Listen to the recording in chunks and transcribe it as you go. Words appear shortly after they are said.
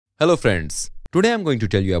Hello friends, today I'm going to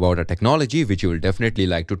tell you about a technology which you will definitely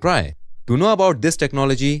like to try. To know about this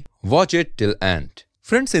technology, watch it till end.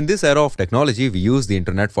 Friends, in this era of technology, we use the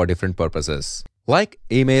internet for different purposes like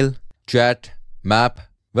email, chat, map,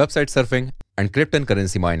 website surfing and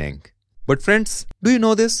cryptocurrency mining. But friends, do you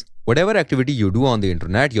know this? Whatever activity you do on the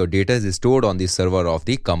internet, your data is stored on the server of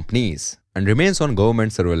the companies and remains on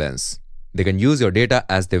government surveillance. They can use your data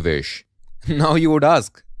as they wish. Now you would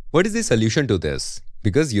ask, what is the solution to this?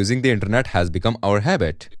 Because using the internet has become our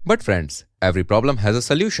habit. But friends, every problem has a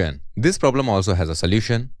solution. This problem also has a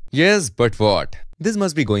solution. Yes, but what? This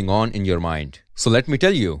must be going on in your mind. So let me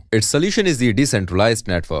tell you, its solution is the decentralized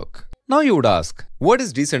network. Now you would ask, what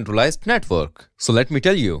is decentralized network? So let me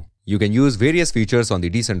tell you, you can use various features on the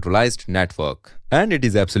decentralized network. And it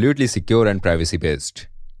is absolutely secure and privacy based.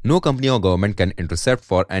 No company or government can intercept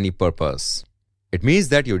for any purpose. It means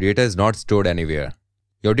that your data is not stored anywhere.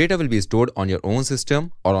 Your data will be stored on your own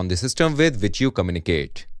system or on the system with which you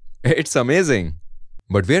communicate. It's amazing!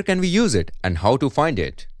 But where can we use it and how to find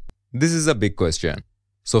it? This is a big question.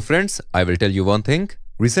 So friends, I will tell you one thing.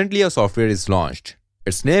 Recently a software is launched.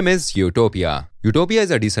 Its name is Utopia. Utopia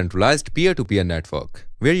is a decentralized peer-to-peer network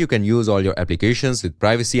where you can use all your applications with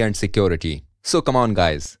privacy and security. So come on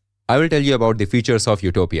guys, I will tell you about the features of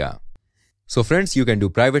Utopia. So friends, you can do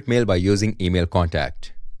private mail by using email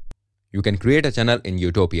contact. You can create a channel in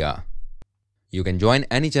Utopia. You can join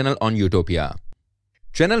any channel on Utopia.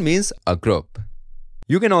 Channel means a group.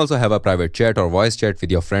 You can also have a private chat or voice chat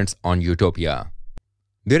with your friends on Utopia.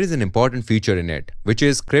 There is an important feature in it, which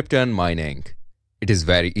is crypton mining. It is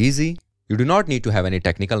very easy. You do not need to have any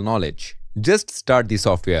technical knowledge. Just start the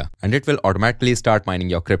software and it will automatically start mining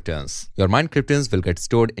your cryptons. Your mined cryptons will get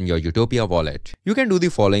stored in your Utopia wallet. You can do the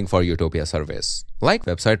following for Utopia service. Like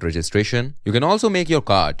website registration, you can also make your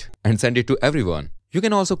card and send it to everyone. You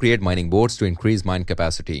can also create mining boards to increase mine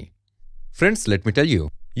capacity. Friends, let me tell you,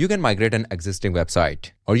 you can migrate an existing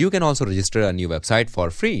website or you can also register a new website for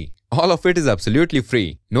free. All of it is absolutely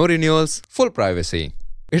free. No renewals, full privacy.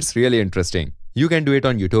 It's really interesting. You can do it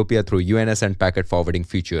on Utopia through UNS and packet forwarding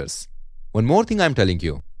features. One more thing I'm telling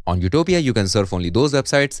you, on Utopia you can surf only those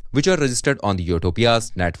websites which are registered on the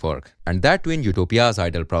Utopia's network, and that too in Utopia's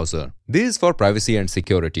idle browser. This is for privacy and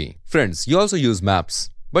security. Friends, you also use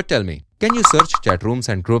maps. But tell me, can you search chat rooms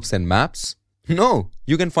and groups in maps? No,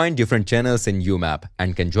 you can find different channels in UMap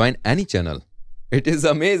and can join any channel. It is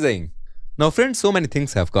amazing. Now friends, so many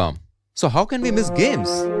things have come. So how can we miss games?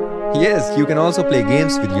 Yes, you can also play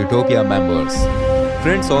games with Utopia members.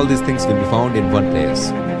 Friends, all these things will be found in one place,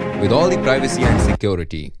 with all the privacy and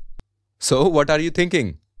security. So what are you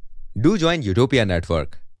thinking? Do join Utopia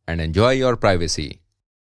network and enjoy your privacy.